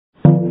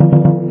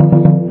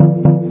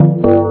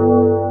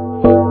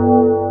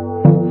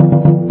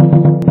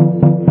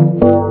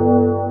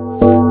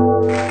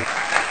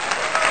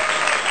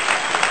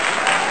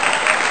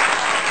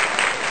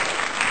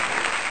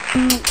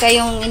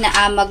kayong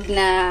inaamag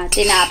na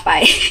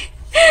tinapay.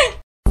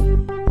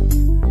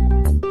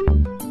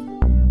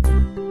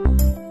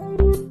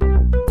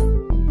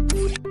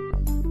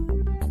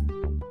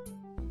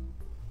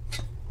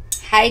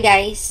 Hi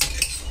guys!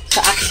 So,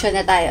 action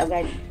na tayo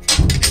agad.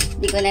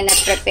 Hindi ko na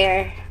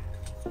na-prepare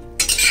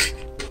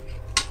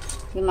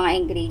yung mga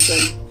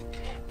ingredients.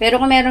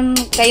 Pero kung meron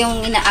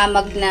kayong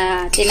inaamag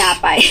na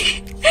tinapay,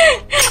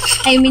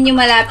 I mean yung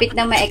malapit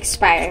na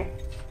ma-expire,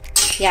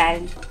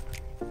 yan.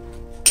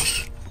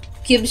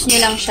 Cubes nyo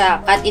lang siya,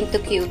 cut into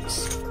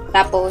cubes.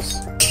 Tapos,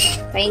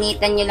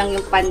 painitan nyo lang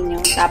yung pan nyo.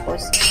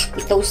 Tapos,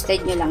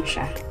 i-toasted nyo lang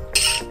siya.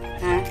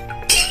 Ha?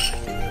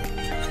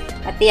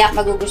 At tiyak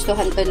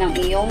magugustuhan to ng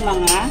iyong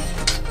mga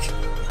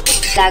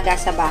daga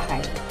sa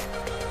bahay.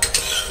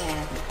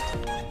 Yan.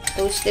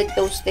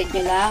 Toasted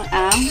nyo lang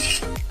ang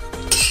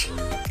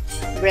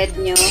bread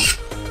nyo.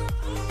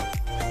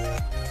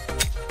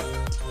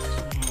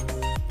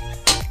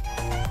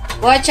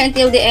 Watch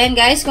until the end,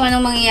 guys, kung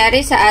anong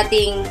mangyayari sa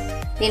ating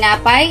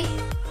tinapay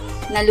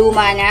na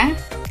luma na.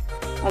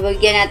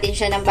 Mabagyan natin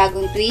siya ng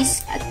bagong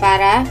twist at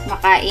para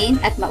makain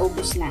at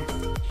maubos na.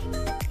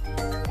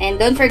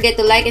 And don't forget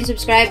to like and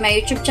subscribe my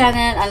YouTube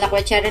channel, ang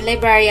Lakwatserang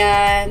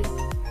Librarian.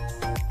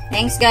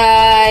 Thanks,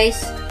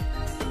 guys!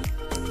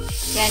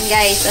 Yan,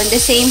 guys. On the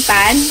same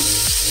pan,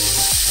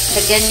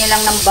 lagyan nyo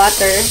lang ng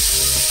butter.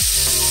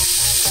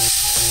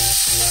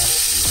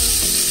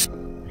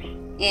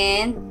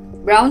 And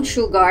brown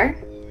sugar.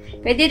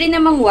 Pwede rin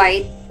namang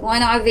white, kung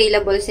anong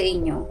available sa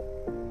inyo.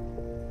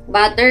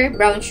 Butter,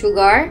 brown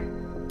sugar.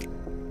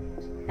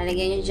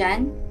 Lalagyan nyo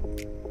dyan.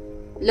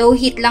 Low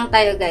heat lang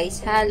tayo,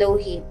 guys. Ha? Low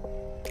heat.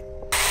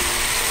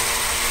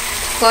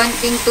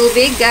 Konting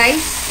tubig,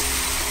 guys.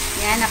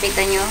 Yan,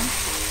 nakita nyo.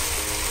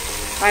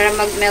 Para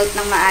mag-melt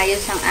ng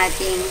maayos ang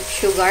ating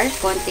sugar.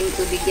 Konting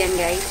tubig yan,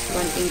 guys.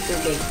 Konting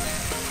tubig.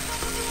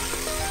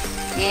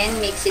 And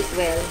mix it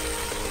well.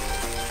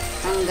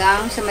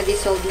 Hanggang sa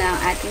ma-dissolve na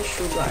ang ating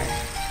sugar.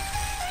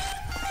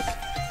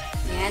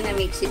 Yan,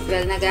 na-mix it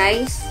well na,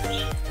 guys.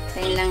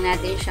 Tayin lang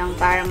natin siyang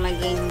parang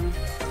maging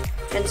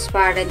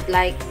transparent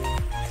like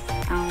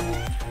ang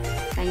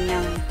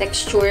kanyang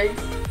texture.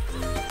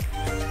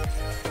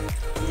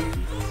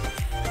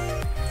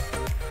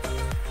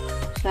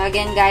 So,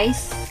 again,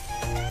 guys,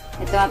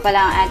 ito nga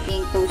pala ang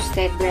ating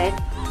toasted bread.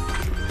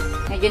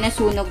 Medyo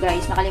nasunog,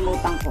 guys.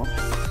 Nakalimutan ko.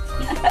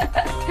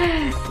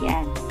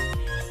 Yan.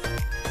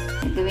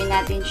 Gawin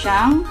natin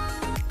siyang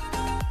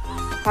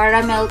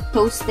caramel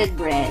toasted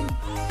bread.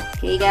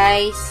 Okay,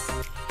 guys.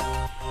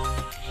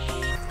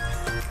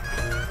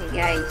 Okay,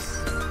 guys.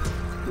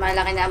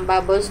 Malaki na ang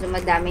bubbles.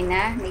 Lumadami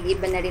na.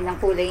 Nag-iba na rin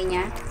ang kulay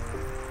niya.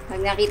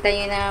 Pag nakita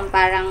nyo na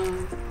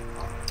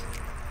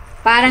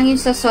parang yung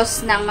sa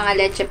sauce ng mga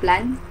leche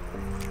plan.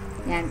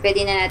 Yan,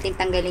 pwede na natin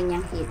tanggalin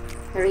yung heat.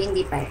 Pero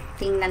hindi pa.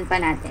 Tingnan pa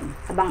natin.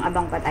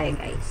 Abang-abang pa tayo,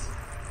 guys.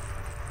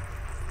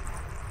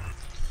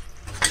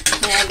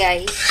 Yan,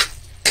 guys.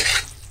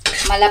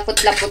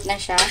 Malapot-lapot na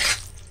siya.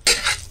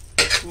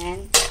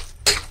 Yan.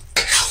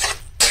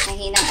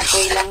 Mahinang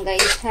apoy lang,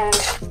 guys, ha.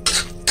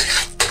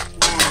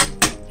 Yan.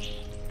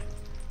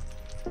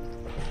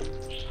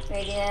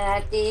 Pwede na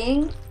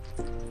nating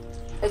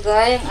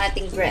tagay ang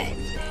ating bread.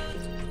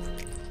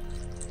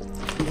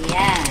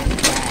 Yan,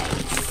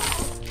 guys.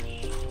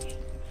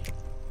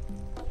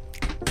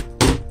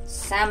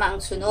 Sama ang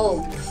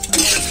sunog.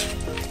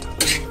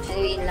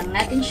 Haluin lang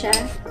natin siya.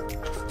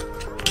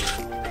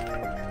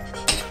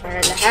 Para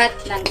lahat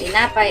ng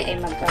tinapay ay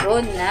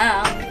magkaroon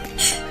ng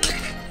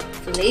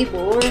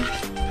flavor.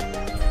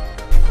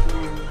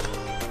 Yan.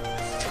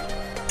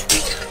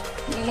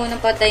 Hindi muna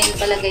patayin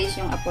pala, guys,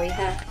 yung apoy,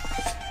 ha.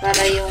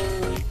 Para yung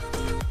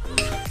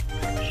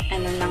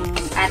ng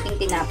ating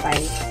tinapay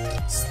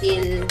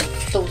still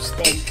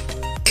toasted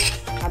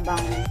habang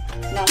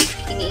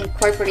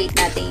ini-incorporate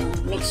natin yung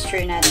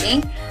mixture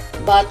natin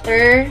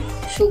butter,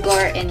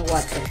 sugar, and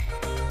water.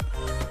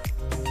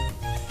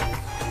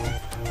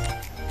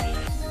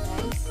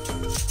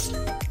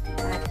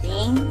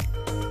 Ating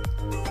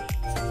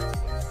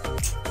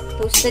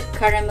toasted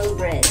caramel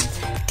bread.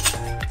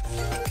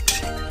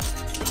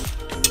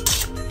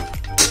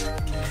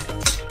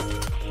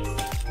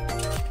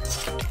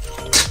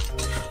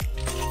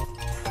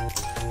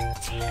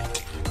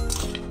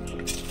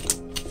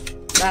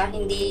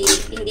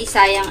 Hindi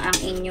sayang ang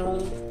inyong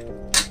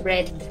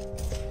bread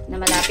na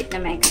malapit na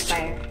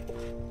ma-expire.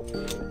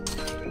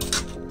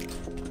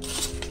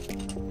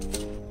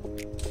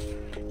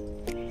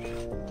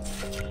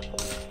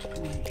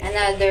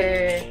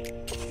 Another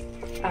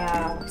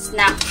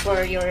snack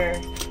for your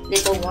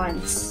little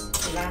ones,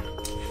 diba?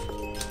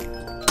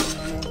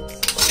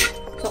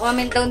 So,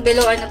 comment down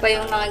below ano pa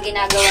yung mga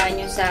ginagawa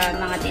nyo sa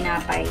mga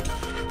tinapay.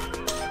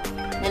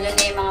 Lalo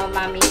na yung mga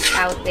mommies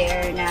out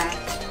there na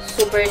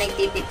super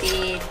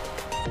nagtitipid,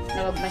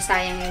 na wag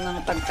masayang yung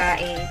mga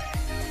pagkain.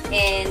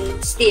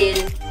 And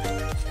still,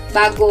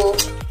 bago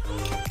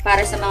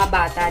para sa mga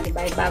bata,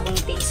 diba?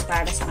 Bagong taste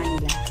para sa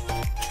kanila.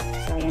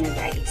 So, ayan na,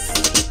 guys.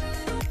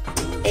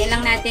 Tayin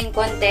lang natin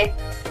konti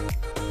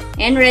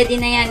And ready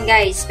na yan,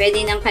 guys.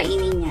 Pwede nang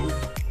kainin yan.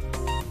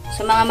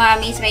 So, mga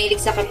mommies,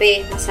 mahilig sa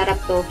kape.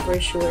 Masarap to, for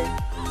sure.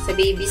 Sa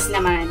babies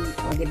naman,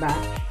 o, diba?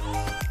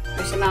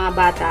 O sa mga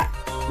bata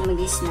na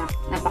mag-snack.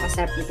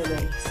 Napakasarap nito,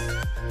 guys.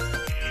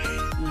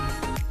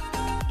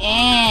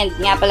 And,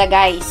 nga pala,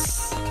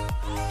 guys,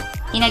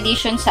 in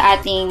addition sa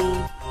ating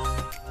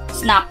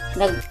snack,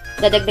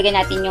 dadagdagan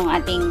natin yung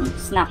ating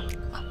snack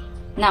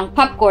ng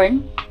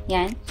popcorn.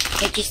 Yan.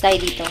 May cheese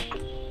tayo dito.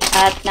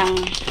 At ng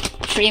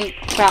shrimp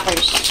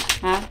crackers.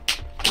 Ha?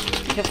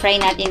 I-fry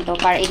natin to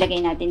para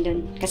ilagay natin dun.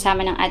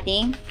 Kasama ng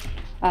ating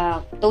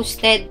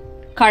toasted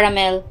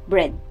caramel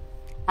bread.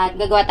 At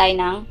gagawa tayo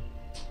ng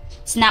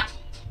snack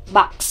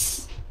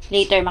box.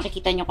 Later,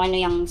 makikita nyo kung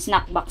ano yung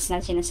snack box na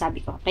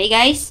sinasabi ko. Okay,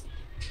 guys?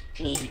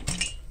 Okay.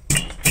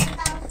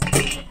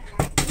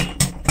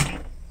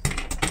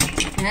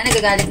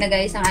 Nagagalit na,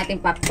 guys, ang ating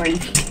popcorn.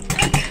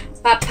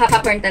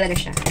 Popcorn talaga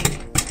siya.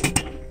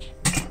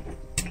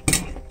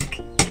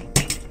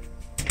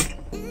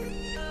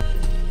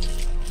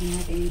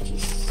 Natin yung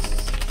cheese.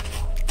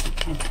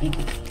 Ating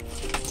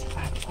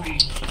popcorn.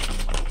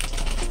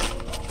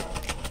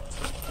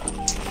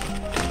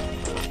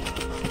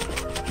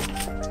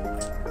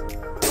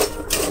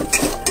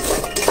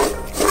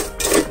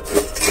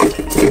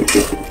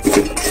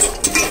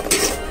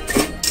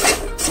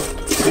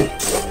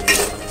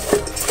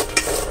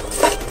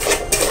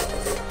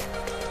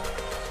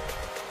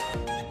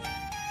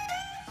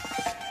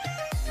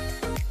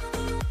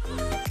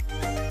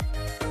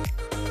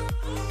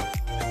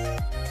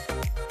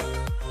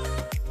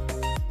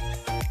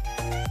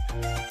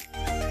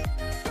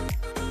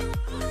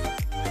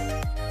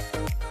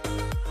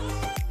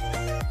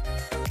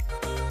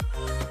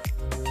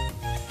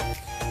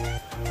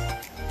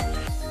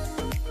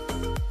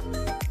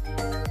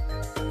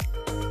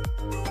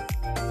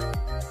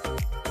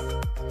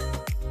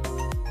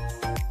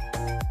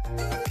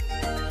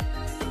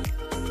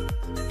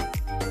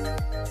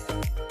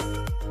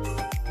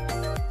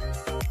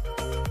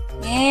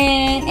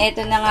 And,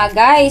 eto na nga,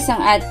 guys,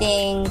 ang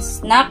ating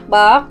snack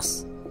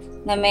box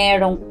na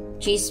merong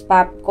cheese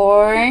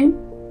popcorn,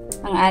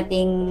 ang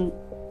ating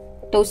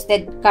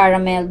toasted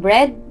caramel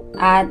bread,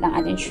 at ang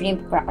ating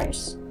shrimp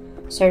crackers.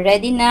 So,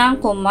 ready na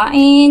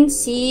kumain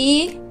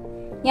si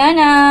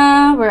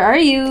Yana. Where are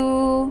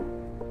you?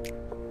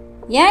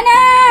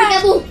 Yana!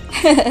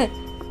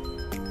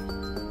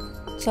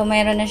 So,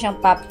 mayroon na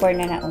siyang popcorn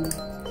na nauna.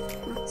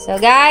 So,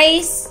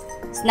 guys,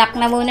 snack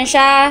na muna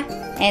siya.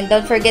 And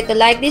don't forget to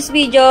like this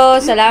video.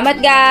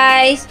 Salamat,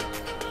 guys.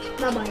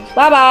 Bye-bye.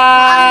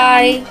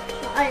 Bye-bye.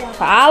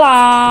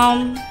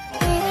 Paalam.